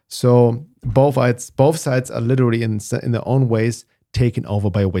 So both sides are literally in their own ways taken over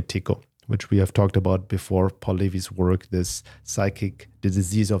by Wetiko, which we have talked about before, Paul Levy's work, the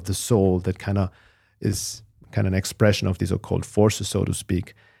disease of the soul that kind of is kind of an expression of these occult forces, so to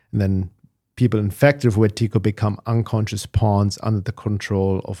speak. And then people infected with Wetiko become unconscious pawns under the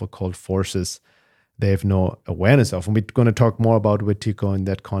control of occult forces they have no awareness of. And we're going to talk more about Wetiko in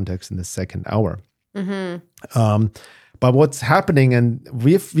that context in the second hour. Mm-hmm. But what's happening, and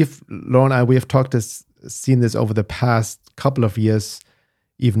Laura and I, we have seen this over the past couple of years,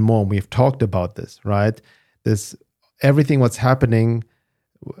 even more. We've talked about this, right? Everything what's happening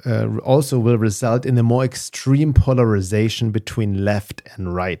also will result in a more extreme polarization between left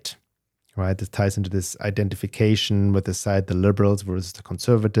and right, right? This ties into this identification with the side, the liberals versus the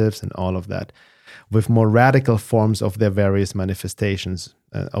conservatives and all of that, with more radical forms of their various manifestations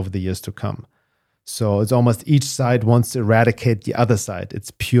over the years to come. So it's almost each side wants to eradicate the other side.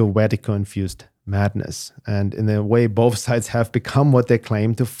 It's pure Wetiko-infused madness. And in a way, both sides have become what they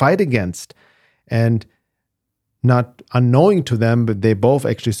claim to fight against. And not unknowing to them, but they both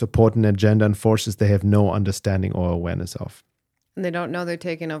actually support an agenda and forces they have no understanding or awareness of. They don't know they're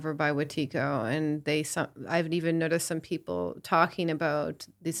taken over by Wetiko. And I've even noticed some people talking about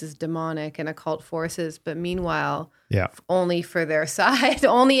this is demonic and occult forces, but meanwhile, only for their side,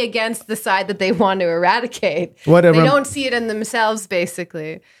 only against the side that they want to eradicate. They don't see it in themselves,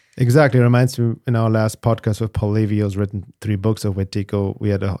 basically. Exactly. It reminds me, in our last podcast with Paul Levy, who's written 3 books of Wetiko,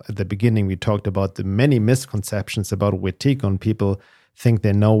 at the beginning, we talked about the many misconceptions about Wetiko, and people think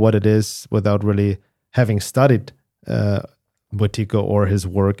they know what it is without really having studied Wetiko or his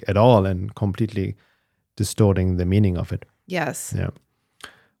work at all, and completely distorting the meaning of it. Yes. Yeah.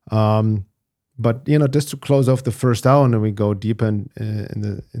 But just to close off the first hour, and then we go deeper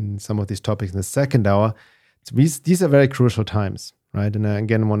in some of these topics in the second hour. These are very crucial times, right? And I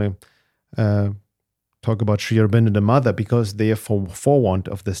again want to talk about Sri Aurobindo, the mother, because they are forewarned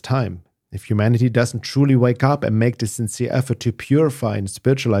of this time. If humanity doesn't truly wake up and make the sincere effort to purify and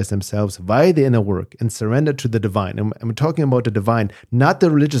spiritualize themselves via the inner work and surrender to the divine, and I'm talking about the divine, not the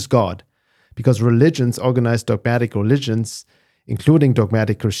religious God, because religions, organized dogmatic religions, including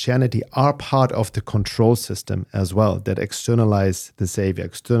dogmatic Christianity, are part of the control system as well, that externalize the Savior,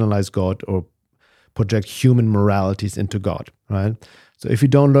 externalize God, or project human moralities into God, right? So if we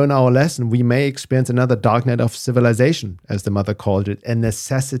don't learn our lesson, we may experience another dark night of civilization, as the mother called it, a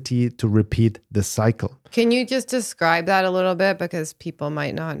necessity to repeat the cycle. Can you just describe that a little bit? Because people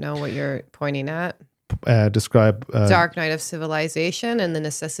might not know what you're pointing at. Describe dark night of civilization and the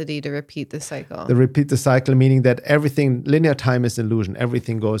necessity to repeat the cycle. The repeat the cycle, meaning that everything, linear time is illusion.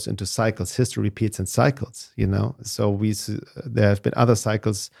 Everything goes into cycles. History repeats in cycles, So there have been other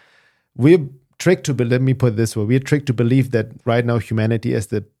cycles. We're tricked to believe, let me put it this way, we're tricked to believe that right now humanity is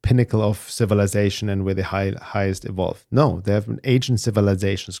the pinnacle of civilization and we're the highest evolved. No, there have been ancient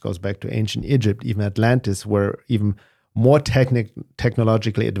civilizations, goes back to ancient Egypt, even Atlantis, were even more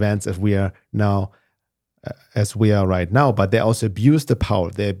technologically advanced as we are right now, but they also abuse the power,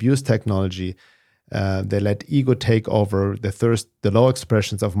 they abuse technology, they let ego take over, the low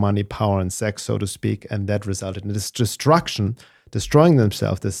expressions of money, power, and sex, so to speak, and that resulted in this destroying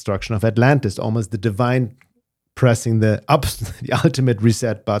themselves, the destruction of Atlantis, almost the divine pressing the ultimate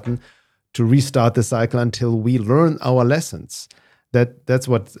reset button to restart the cycle until we learn our lessons. That's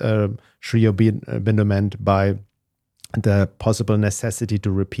what Sri Aurobindo meant by the possible necessity to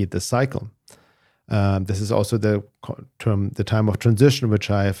repeat the cycle. This is also the term, the time of transition,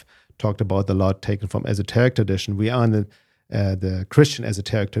 which I've talked about a lot, taken from esoteric tradition. We are in the Christian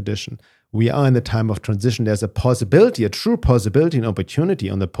esoteric tradition. We are in the time of transition. There's a possibility, a true possibility and opportunity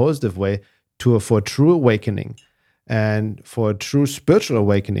on the positive way for a true awakening and for a true spiritual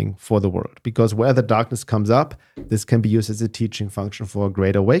awakening for the world. Because where the darkness comes up, this can be used as a teaching function for a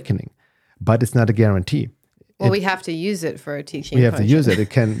great awakening. But it's not a guarantee. Well, we have to use it for a teaching We have function. to use it.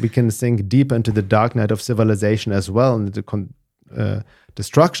 We can sink deep into the dark night of civilization as well, and the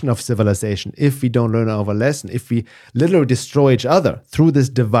destruction of civilization if we don't learn our lesson, if we literally destroy each other through this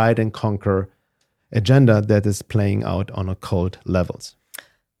divide and conquer agenda that is playing out on occult levels.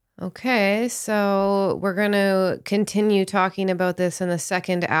 Okay, so we're going to continue talking about this in the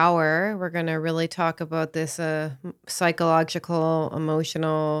second hour. We're going to really talk about this psychological,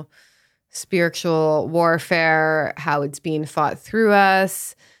 emotional, spiritual warfare, how it's being fought through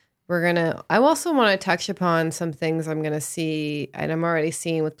us. I also want to touch upon some things I'm going to see, and I'm already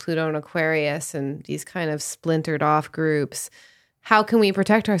seeing with Pluto and Aquarius and these kind of splintered off groups. How can we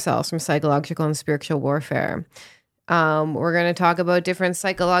protect ourselves from psychological and spiritual warfare? We're going to talk about different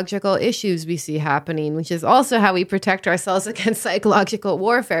psychological issues we see happening, which is also how we protect ourselves against psychological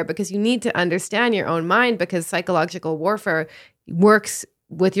warfare, because you need to understand your own mind, because psychological warfare works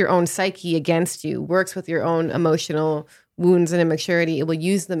with your own psyche against you, works with your own emotional wounds and immaturity. It will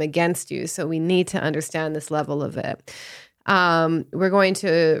use them against you. So we need to understand this level of it. We're going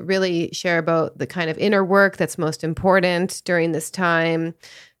to really share about the kind of inner work that's most important during this time,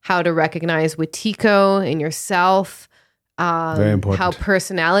 how to recognize Wetiko in yourself, very important. How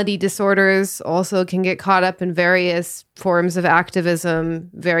personality disorders also can get caught up in various forms of activism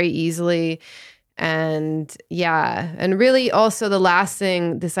very easily. And really also the last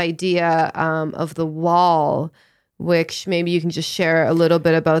thing, this idea of the wall, which maybe you can just share a little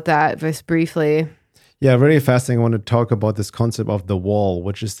bit about that just briefly. Yeah, very fascinating. I want to talk about this concept of the wall,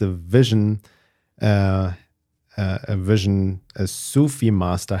 which is the vision, a vision a Sufi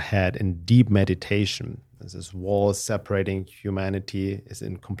master had in deep meditation. There's this wall separating humanity is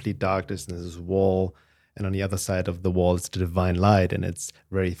in complete darkness, and there's this wall, and on the other side of the wall is the divine light, and it's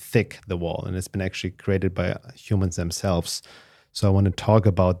very thick, the wall, and it's been actually created by humans themselves. So I want to talk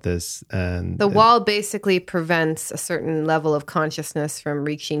about this. And the wall basically prevents a certain level of consciousness from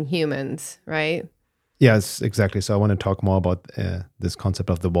reaching humans, right? Yes, exactly. So I want to talk more about this concept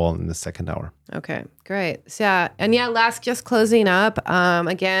of the wall in the second hour. Okay, great. So last, just closing up,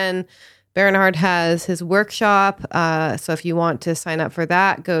 again, Bernhard has his workshop. So if you want to sign up for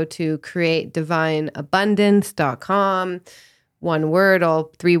that, go to createdivineabundance.com. One word,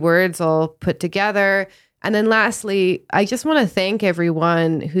 all 3 words all put together. And then lastly, I just want to thank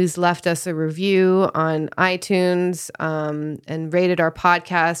everyone who's left us a review on iTunes and rated our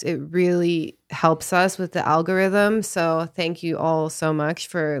podcast. It really helps us with the algorithm. So thank you all so much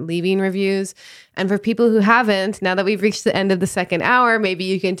for leaving reviews. And for people who haven't, now that we've reached the end of the second hour, maybe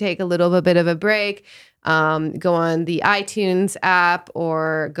you can take a little bit of a break. Go on the iTunes app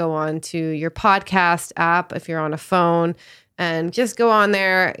or go on to your podcast app if you're on a phone. And just go on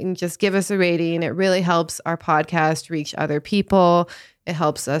there and just give us a rating. It really helps our podcast reach other people. It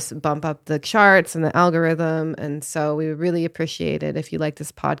helps us bump up the charts and the algorithm. And so we would really appreciate it if you like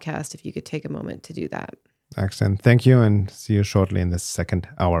this podcast, if you could take a moment to do that. Excellent. Thank you, and see you shortly in the second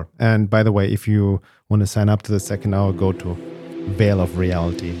hour. And by the way, if you want to sign up to the second hour, go to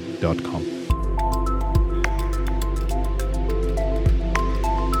veilofreality.com.